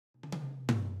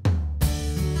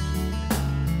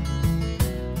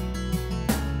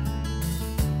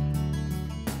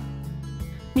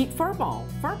Meet Furball.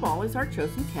 Furball is our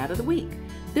chosen cat of the week.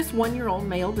 This 1-year-old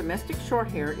male domestic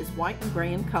shorthair is white and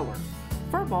gray in color.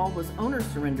 Furball was owner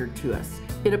surrendered to us.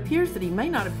 It appears that he may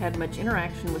not have had much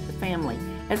interaction with the family,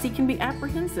 as he can be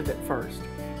apprehensive at first.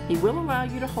 He will allow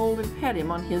you to hold and pet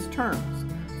him on his terms.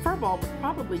 Furball would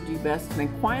probably do best in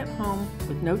a quiet home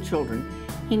with no children.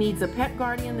 He needs a pet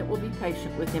guardian that will be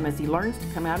patient with him as he learns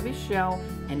to come out of his shell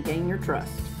and gain your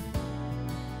trust.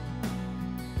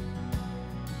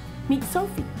 Meet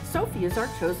Sophie. Sophie is our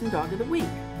chosen dog of the week.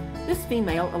 This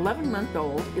female,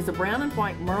 11-month-old, is a brown and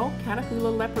white Merle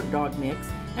Catahoula Leopard dog mix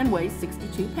and weighs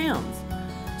 62 pounds.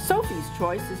 Sophie's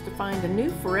choice is to find a new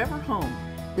forever home.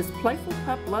 This playful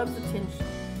pup loves attention.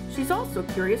 She's also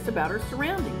curious about her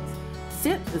surroundings.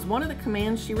 Sit is one of the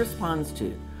commands she responds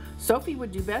to. Sophie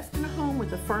would do best in a home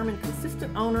with a firm and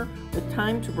consistent owner with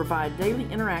time to provide daily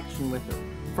interaction with her.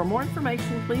 For more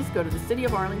information, please go to the City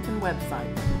of Arlington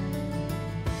website.